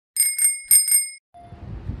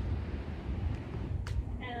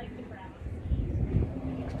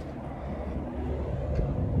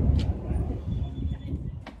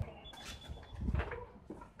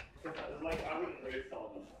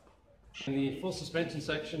In the full suspension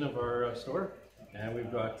section of our store, and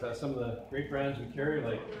we've got some of the great brands we carry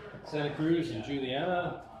like Santa Cruz and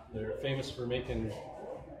Juliana. They're famous for making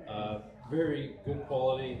very good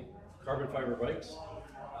quality carbon fiber bikes.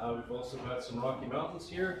 We've also got some Rocky Mountains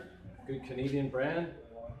here, good Canadian brand,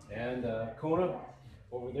 and KONA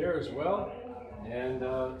over there as well, and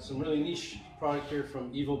some really niche product here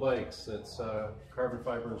from Evil Bikes that's carbon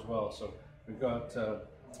fiber as well. So we've got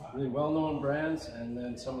really well-known brands and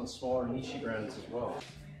then some of the smaller niche brands as well.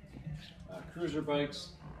 Cruiser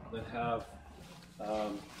bikes that have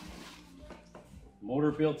motor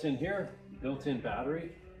built in here, built-in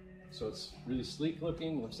battery, so it's really sleek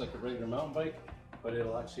looking, looks like a regular mountain bike, but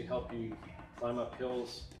it'll actually help you climb up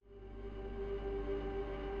hills.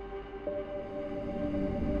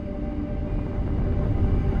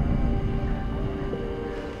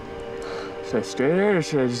 Should I straight it or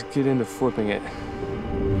should I just get into flipping it?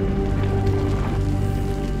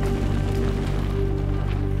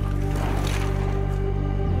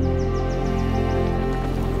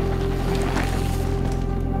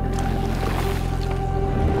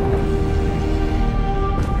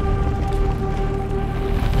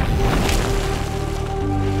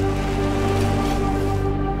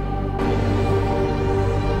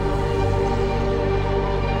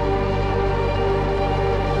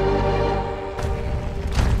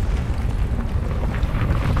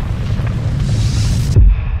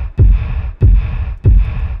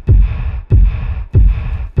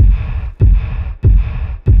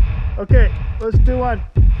 Okay, let's do one.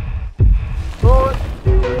 Roll it.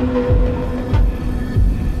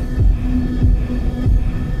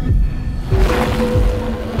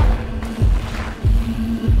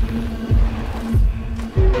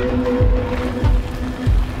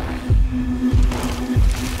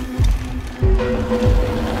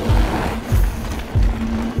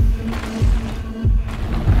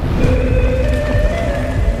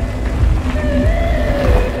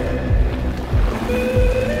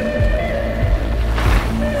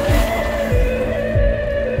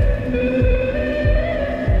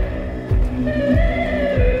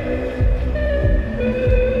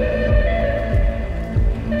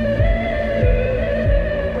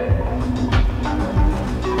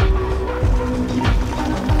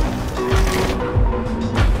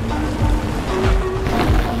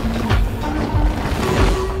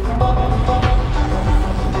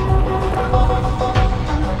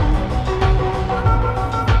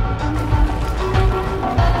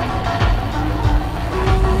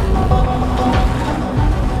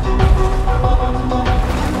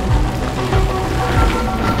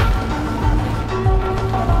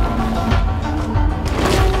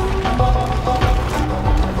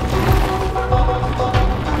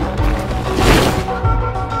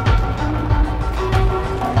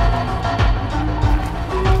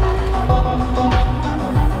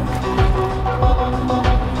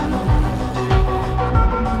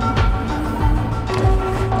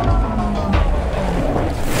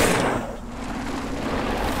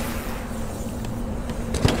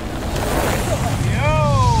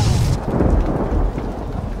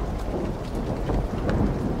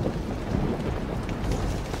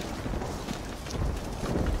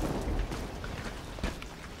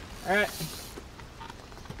 All right.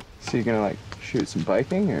 So you're gonna like shoot some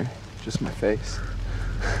biking or just my face?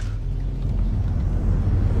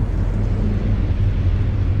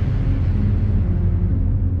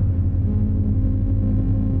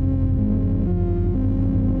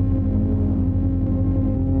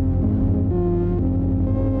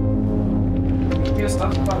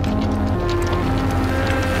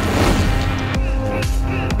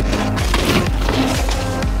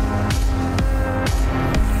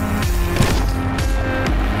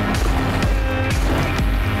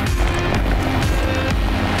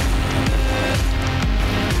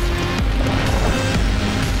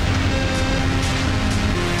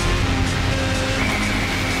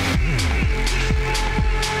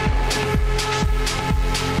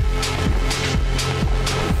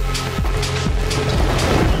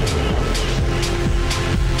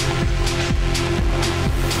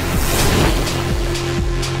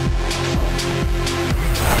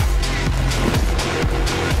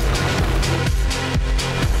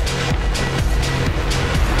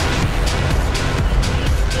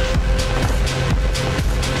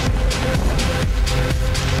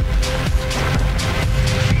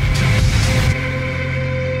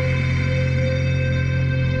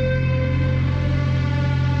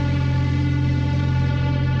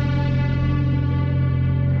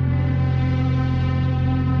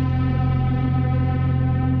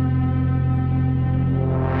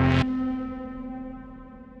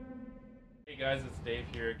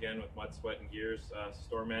 here again with Mud, Sweat, and Gears,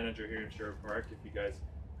 store manager here in Sherwood Park. If you guys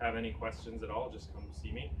have any questions at all, just come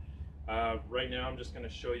see me. Right now I'm just going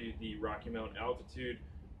to show you the Rocky Mountain Altitude.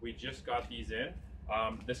 We just got these in.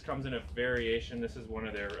 This comes in a variation. This is one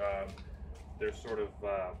of their sort of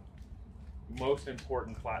most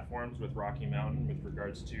important platforms with Rocky Mountain with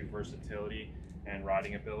regards to versatility and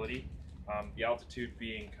riding ability. The Altitude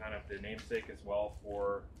being kind of the namesake as well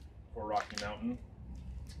for Rocky Mountain.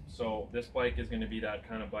 So this bike is going to be that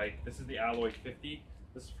kind of bike. This is the Alloy 50.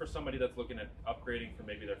 This is for somebody that's looking at upgrading from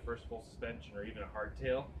maybe their first full suspension or even a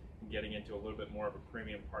hardtail and getting into a little bit more of a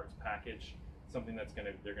premium parts package, something that's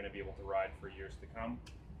they're going to be able to ride for years to come.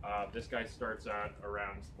 This guy starts at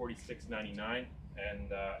around $46.99,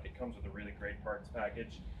 and it comes with a really great parts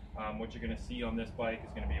package. What you're going to see on this bike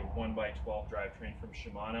is going to be a 1x12 drivetrain from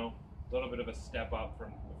Shimano. A little bit of a step up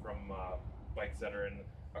from bikes that are in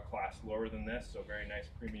a class lower than this, so very nice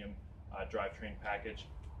premium drivetrain package.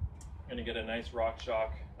 Going to get a nice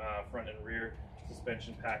RockShox front and rear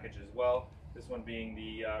suspension package as well. This one being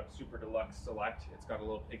the Super Deluxe Select. It's got a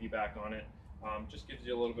little piggyback on it. Just gives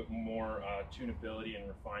you a little bit more tunability and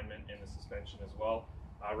refinement in the suspension as well.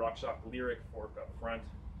 RockShox Lyric fork up front,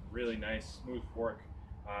 really nice smooth fork.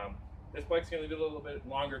 This bike's going to be a little bit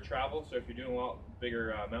longer travel, so if you're doing a lot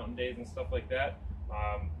bigger mountain days and stuff like that,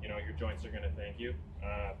 you know, your joints are going to thank you.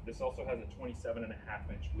 This also has a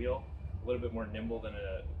 27.5-inch wheel, a little bit more nimble than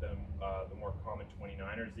the more common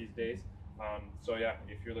 29ers these days. So yeah,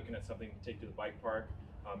 if you're looking at something to take to the bike park,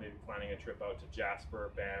 maybe planning a trip out to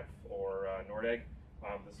Jasper, Banff, or Nordegg,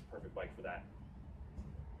 this is a perfect bike for that.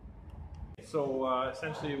 So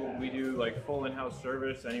essentially we do like full in-house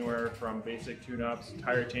service, anywhere from basic tune-ups,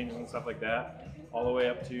 tire changes and stuff like that, all the way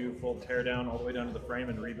up to full tear down, all the way down to the frame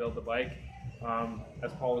and rebuild the bike.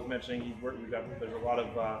 As Paul was mentioning, there's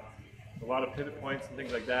a lot of pivot points and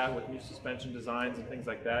things like that with new suspension designs and things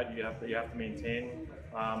like that you have to maintain.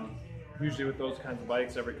 Usually with those kinds of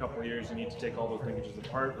bikes, every couple of years you need to take all those linkages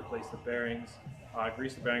apart, replace the bearings,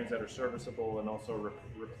 grease the bearings that are serviceable, and also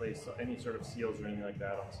replace any sort of seals or anything like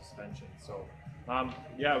that on suspension. So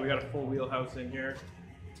yeah, we got a full wheelhouse in here.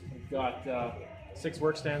 We've got 6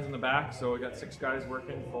 work stands in the back, so we got 6 guys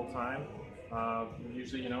working full time.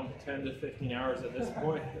 Usually, 10 to 15 hours at this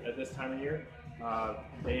point, at this time of year.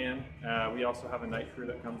 We also have a night crew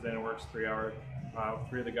that comes in and works 3 hours.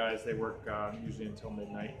 3 of the guys, they work usually until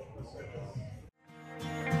midnight.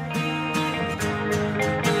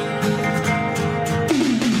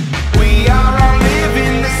 We are all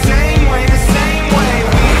living the same way, the same way.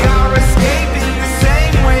 We are escaping the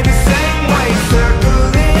same way, circling.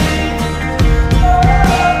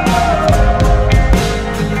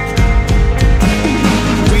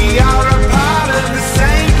 We are a part of the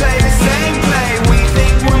same play, We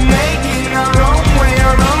think we're making our own way,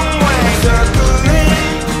 circling.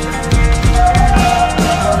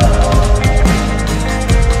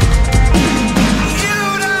 You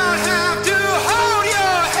don't have to hold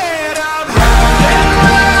your head up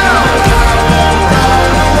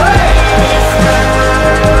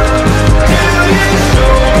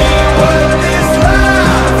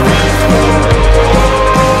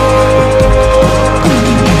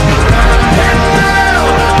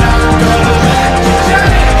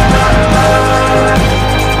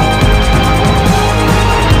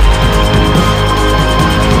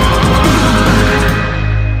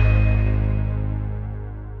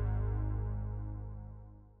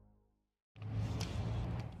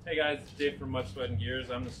Hey guys, it's Dave from Mud, Sweat, and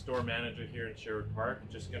Gears. I'm the store manager here in Sherwood Park.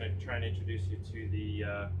 I'm just going to try and introduce you to the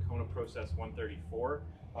KONA Process 134.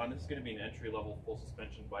 This is going to be an entry-level full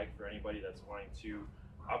suspension bike for anybody that's wanting to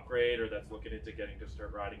upgrade or that's looking into getting to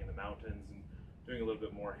start riding in the mountains and doing a little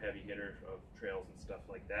bit more heavy hitter of trails and stuff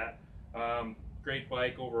like that. Great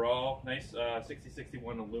bike overall. Nice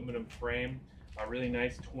 6061 aluminum frame. Really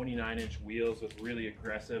nice 29-inch wheels with really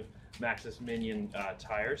aggressive Maxxis Minion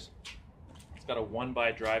tires. It's got a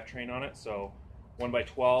 1x drivetrain on it, so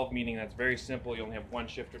 1x12, meaning that's very simple. You only have one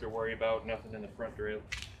shifter to worry about, nothing in the front derailleur,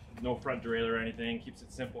 no front derailleur or anything. Keeps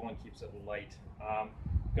it simple and keeps it light.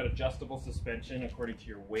 Got adjustable suspension according to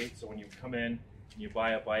your weight, so when you come in and you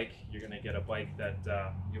buy a bike, you're going to get a bike that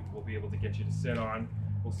will be able to get you to sit on.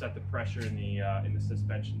 We'll set the pressure in the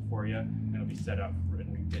suspension for you, and it'll be set up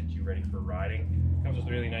and get you ready for riding. Comes with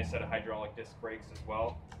a really nice set of hydraulic disc brakes as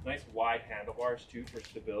well. Nice wide handlebars too for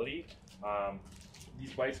stability.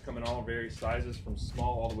 These bikes come in all various sizes, from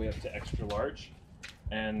small all the way up to extra large.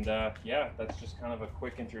 And yeah, that's just kind of a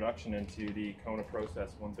quick introduction into the KONA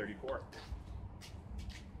Process 134.